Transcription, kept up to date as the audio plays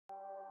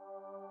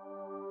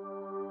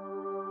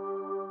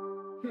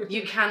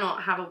You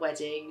cannot have a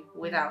wedding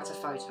without a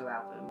photo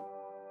album.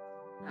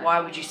 Why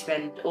would you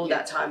spend all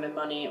that time and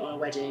money on a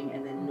wedding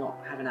and then not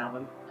have an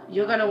album?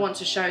 You're going to want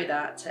to show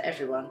that to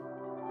everyone.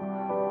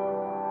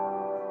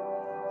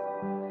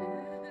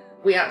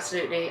 We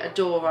absolutely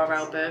adore our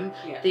album.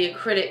 The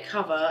acrylic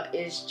cover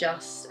is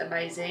just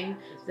amazing.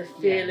 The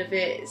feel of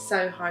it is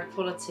so high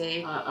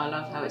quality. I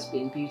love how it's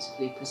been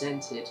beautifully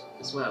presented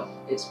as well.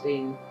 It's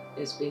been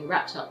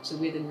wrapped up to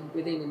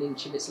within an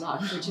inch of its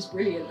life, which is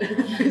brilliant.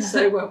 It's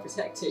so well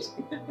protected.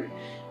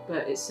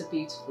 But it's a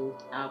beautiful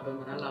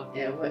album, and I love it.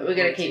 Yeah, we're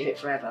going to keep it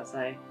forever,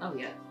 so. Oh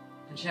yeah,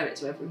 and show it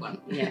to everyone.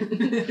 Yeah.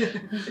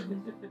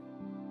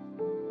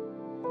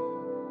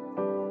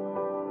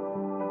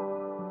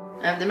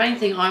 The main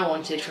thing I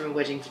wanted from a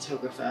wedding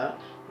photographer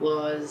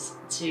was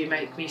to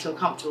make me feel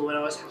comfortable when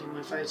I was having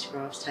my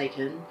photographs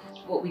taken.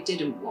 What we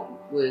didn't want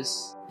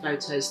was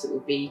photos that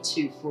would be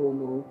too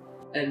formal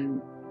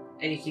and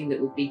anything that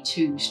would be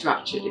too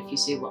structured, if you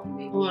see what I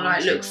mean. Or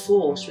like look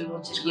forced. We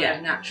wanted to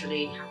have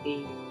naturally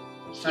happy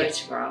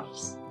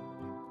photographs.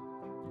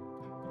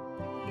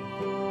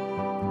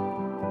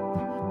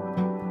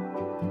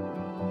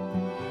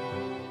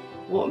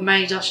 What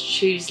made us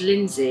choose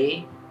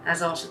Lindsey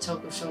as our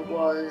photographer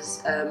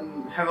was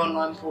her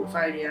online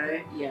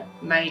portfolio.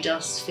 Made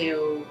us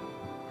feel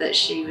that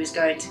she was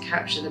going to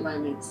capture the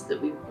moments that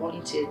we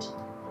wanted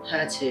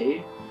her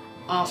to.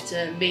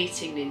 After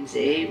meeting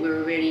Lindsey, we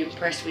were really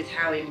impressed with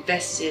how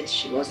invested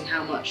she was and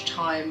how much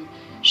time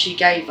she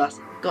gave us.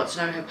 Got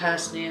to know her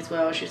personally as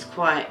well. She was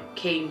quite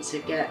keen to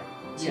get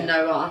to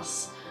know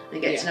us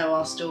and get to know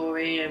our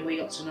story, and we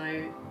got to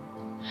know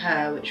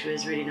her, which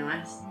was really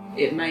nice.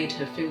 It made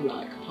her feel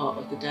like part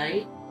of the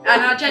day.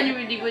 And I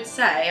genuinely would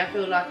say I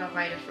feel like I've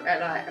made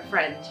a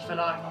friend for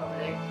life,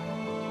 probably.